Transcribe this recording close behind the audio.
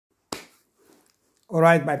All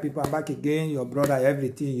right, my people, I'm back again. Your brother,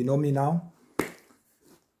 everything. You know me now.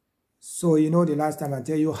 So, you know, the last time I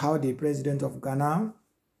tell you how the president of Ghana,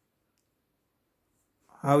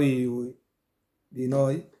 how he,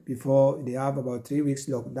 before they have about 3 weeks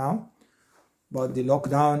lockdown, but the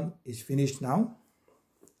lockdown is finished now.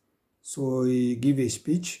 So he give a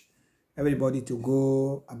speech, everybody to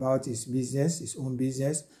go about his business, his own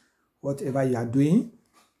business, whatever you are doing.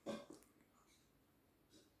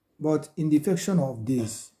 But in the function of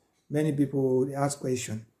this, many people they ask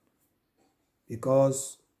question,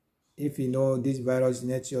 because if you know this virus is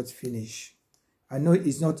not yet finished. I know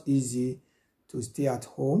it's not easy to stay at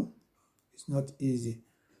home. It's not easy.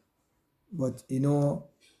 But you know,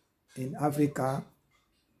 in Africa,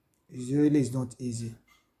 it really is not easy.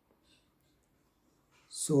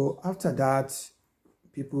 So after that,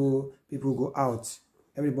 people go out.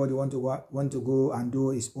 Everybody want to go and do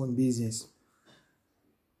his own business.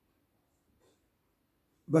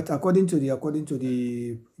 But according to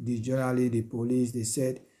the journalist, the police, they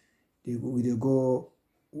said they go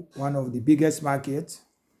one of the biggest markets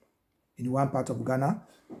in one part of Ghana.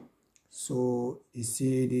 So you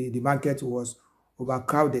see the market was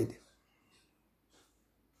overcrowded.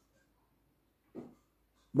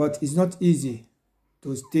 But it's not easy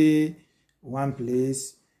to stay one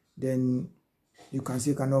place, then you can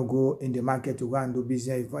say cannot go in the market to go and do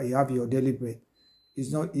business if you have your daily bread.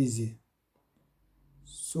 It's not easy.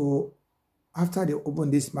 So after they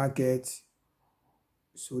opened this market,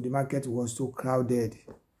 so the market was so crowded.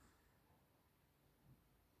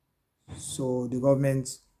 So the government,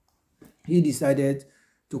 he decided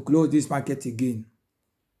to close this market again.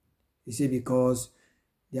 He said because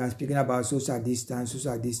they are speaking about social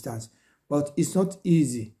distance. But it's not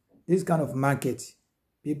easy. This kind of market,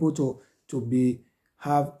 people to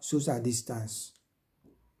have social distance,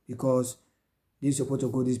 because this is supposed to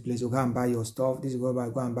go this place, you go and buy your stuff. This is go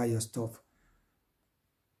and buy your stuff.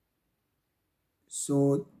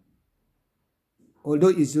 So although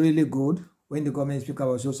it's really good when the government speaks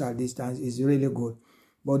about social distance, it's really good.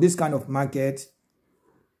 But this kind of market,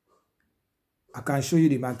 I can show you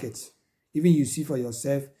the market. Even you see for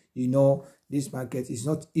yourself, you know this market is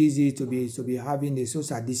not easy to be having a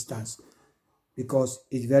social distance, because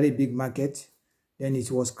it's very big market. Then it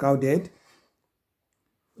was crowded.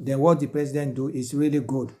 Then what the president do is really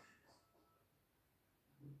good,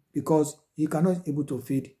 because he cannot able to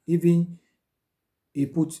feed. Even he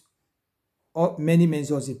put many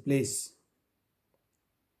measures in place,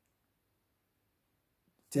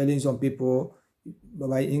 telling some people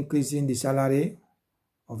by increasing the salary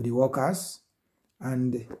of the workers,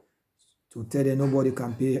 and to tell them nobody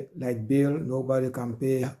can pay light bill, nobody can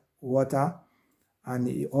pay water, and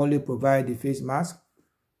he only provide the face mask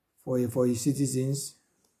for his citizens.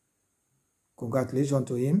 Congratulations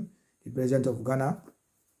to him, the president of Ghana.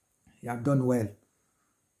 He have done well.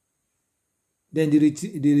 Then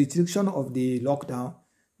the restriction of the lockdown,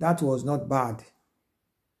 that was not bad.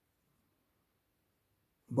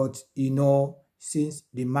 But you know, since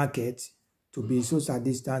the market to be social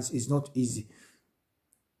distance is not easy.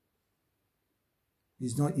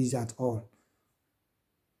 It's not easy at all.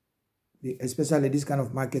 Especially this kind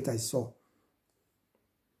of market I saw.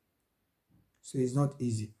 So it's not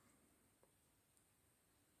easy.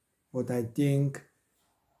 But I think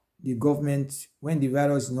the government, when the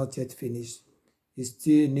virus is not yet finished, they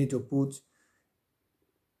still need to put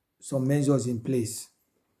some measures in place.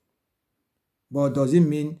 But does it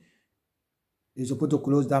mean they're supposed to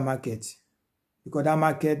close that market? Because that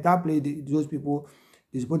market, that place, those people,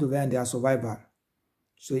 they're supposed to be in their survival.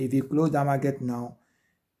 So if you close that market now,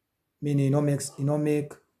 meaning it not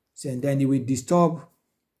make sense, then it will disturb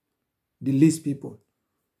the least people.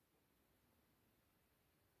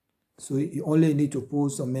 So you only need to put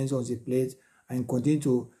some measures in place and continue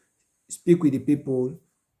to speak with the people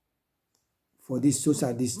for this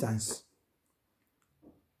social distance.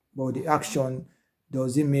 But the action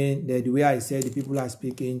doesn't mean that the way I said the people are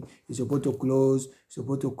speaking is supposed to close, it's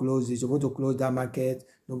supposed to close that market.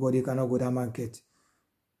 Nobody cannot go that market.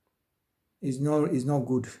 It's not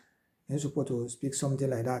good. You're supposed to speak something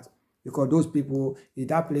like that, because those people in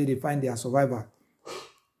that place, they find their survival.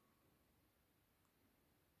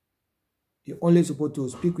 You're only supposed to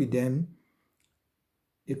speak with them.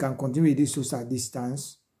 They can continue with this social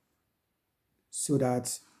distance so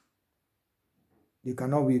that they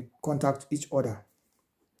cannot contact each other.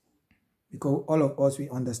 Because all of us, we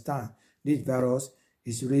understand this virus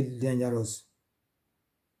is really dangerous.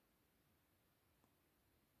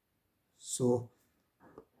 So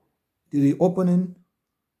the reopening,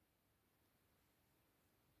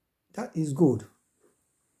 that is good.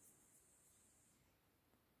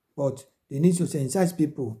 But They need to sensitize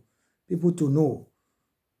people to know.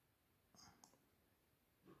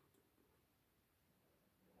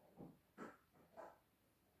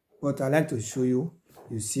 But I like to show you,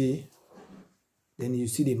 you see, then you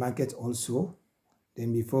see the market also,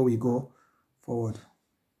 then before we go forward.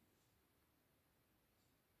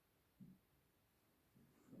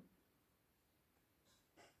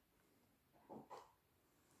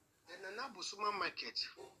 The Bosoma market,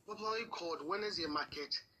 popularly called Wednesday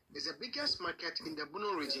market, is the biggest market in the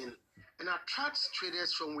Bono region and attracts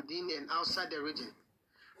traders from within and outside the region.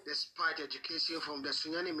 Despite education from the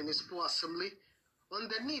Sunyani Municipal Assembly on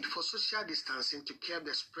the need for social distancing to curb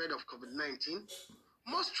the spread of COVID-19,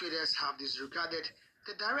 most traders have disregarded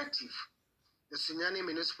the directive. The Sunyani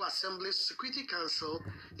Municipal Assembly's Security Council,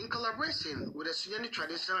 in collaboration with the Sunyani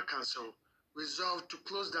Traditional Council, resolved to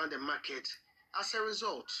close down the market as a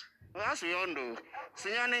result. Well, as we all know,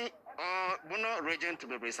 Sunyani or Bono region to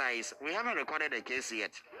be precise, we haven't recorded a case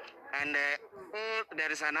yet. And there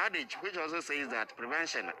is an adage which also says that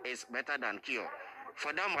prevention is better than cure.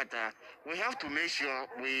 For that matter, we have to make sure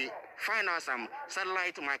we find out some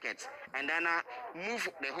satellite markets and then move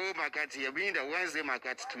the whole market here, being the Wednesday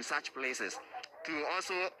market, to such places to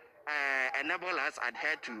also enable us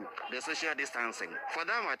adhere to the social distancing. For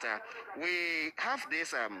that matter, we have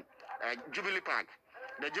this Jubilee Park.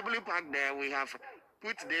 The Jubilee Park there, we have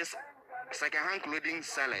put this second-hand clothing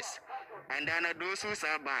sellers and then those who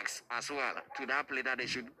sell bags as well to that place, that they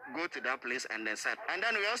should go to that place and then sell. And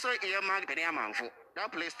then we also earmark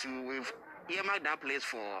that place too. We've earmarked that place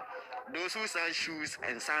for those who sell shoes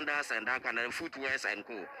and sandals and that kind of footwears and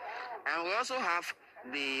co. And we also have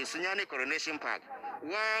the Sunyani Coronation Park,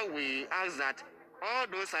 where we ask that all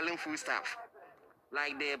those selling food stuff,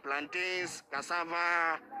 like the plantains,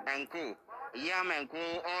 cassava and co, yam and co,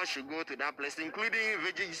 all should go to that place, including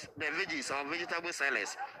the veggies or vegetable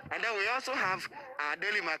sellers. And then we also have our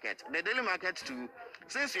daily market. The daily market too,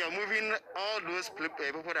 since we are moving all those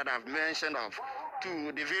people that I've mentioned of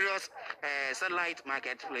to the various satellite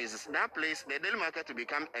marketplaces, that place, the daily market, will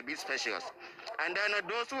become a bit spacious. And then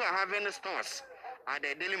those who are having stores at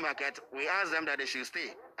the daily market, we ask them that they should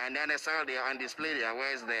stay and then they sell there and display their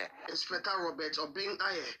wares there. Inspector Robert Obeng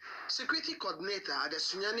Aye, security coordinator at the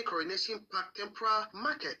Sunyani Coronation Park Temporary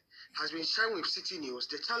Market, has been sharing with City News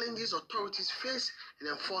the challenges authorities face in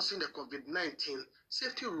enforcing the COVID-19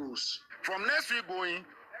 safety rules. From next week going,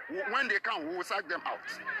 when they come, we will sack them out.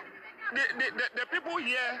 The people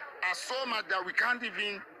here are so much that we can't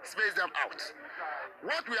even space them out.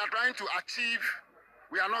 What we are trying to achieve,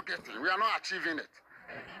 we are not getting. We are not achieving it.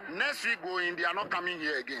 Next week going, they are not coming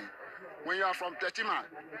here again. When you are from Techima,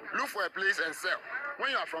 look for a place and sell.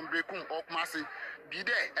 When you are from Bekum or Kumasi, be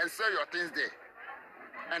there and sell your things there.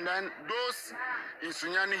 And then those in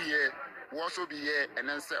Sunyani here will also be here and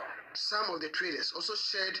then sell. Some of the traders also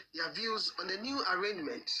shared their views on the new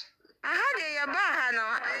arrangement. I had a bahano,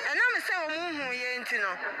 and I'm saying,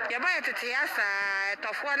 Yentino, Yabaya to Tiasa,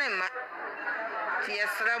 Tofuanema,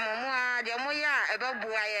 Tiasra Momoa, Jamoya, about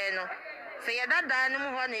Buayeno. Say that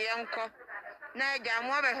Danum one yanko. Now,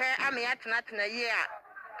 Jamoa, I'm yet not in a year.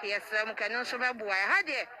 Tiasram can also be Buay. Had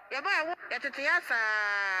ye, Yabaya, Yatiasa,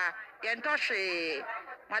 Yantoshi.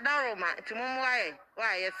 Madaroma, to Mumway,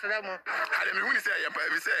 why, yes, Ramo. I didn't say,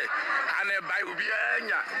 I say, and a buy will be a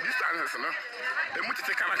distance, no? The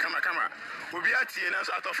Mutti Kama will be at the end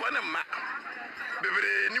out of one map.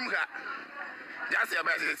 Baby Nimga. Just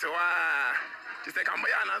about it, so just a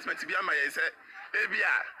Kambaya announcement to be on my say,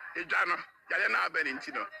 Abia, a Jano, Yalena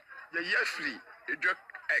Benintino, the year free, a drug,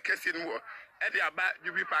 a casting war. And they are back,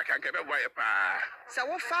 you be back and get a wire pa. So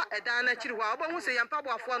what far a dana chihuahua, but who say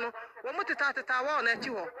Yampabo Fono, one more to Tata Tower at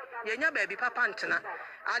you, Yanya baby papantana.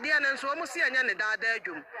 Adian and so almost see a yana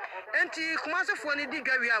dadajum. Enti Kumasa Foni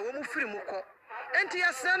Digaria, woman free muko. Enti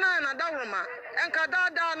a sana and a daruma, and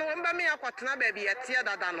Kadada no Mbami Aquatana baby at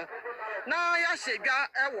Tiadano. Now Yashiga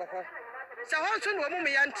Ewoho. So how soon woman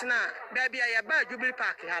yantina, baby I buy Jubilee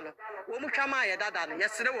Park Hano. Womukamaya Dadan,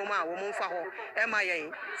 yesterday woman for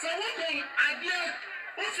MIA. So what idea?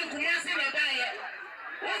 What's the Kumasi Nabaya?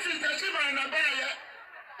 What's the Tashima Nabaya?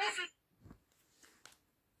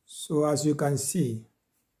 So as you can see,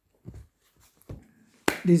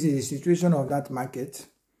 this is the situation of that market.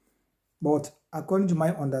 But according to my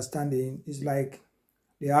understanding, it's like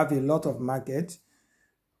they have a lot of market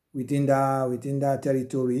within the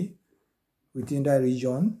territory, within the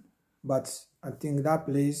region. But I think that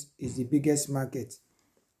place is the biggest market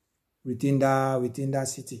within that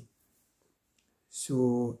city.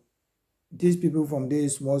 So these people from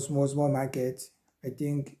these small markets, I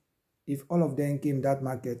think if all of them came that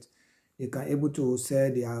market, they can able to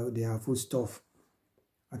sell their food stuff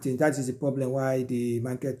I think that is the problem why the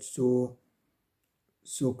market so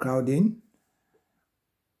crowding,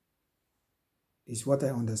 is what I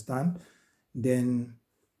understand. Then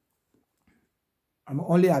I'm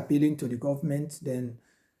only appealing to the government then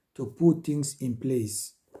to put things in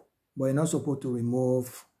place, but you're not supposed to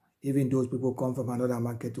remove even those people come from another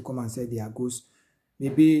market to come and sell their goods.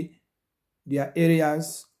 Maybe there are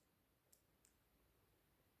areas,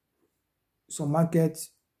 some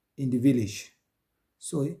markets in the village.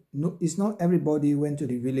 So no, it's not everybody went to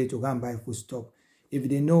the village to go and buy foodstuff. If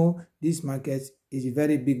they know this market is a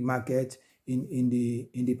very big market in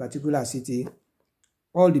the particular city,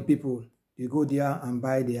 all the people, they go there and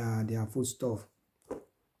buy their foodstuff.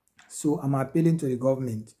 So I'm appealing to the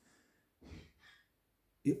government.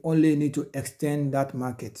 You only need to extend that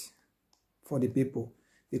market for the people,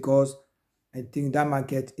 because I think that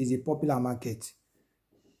market is a popular market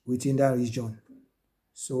within that region.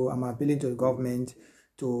 So I'm appealing to the government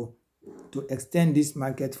to extend this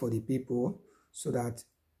market for the people so that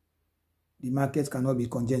the market cannot be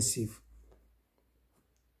congestive.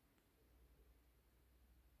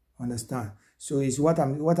 Understand? So it's what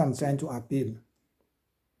I'm trying to appeal.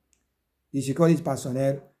 The security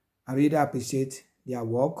personnel, I really appreciate their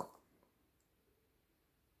work.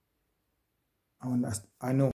 I know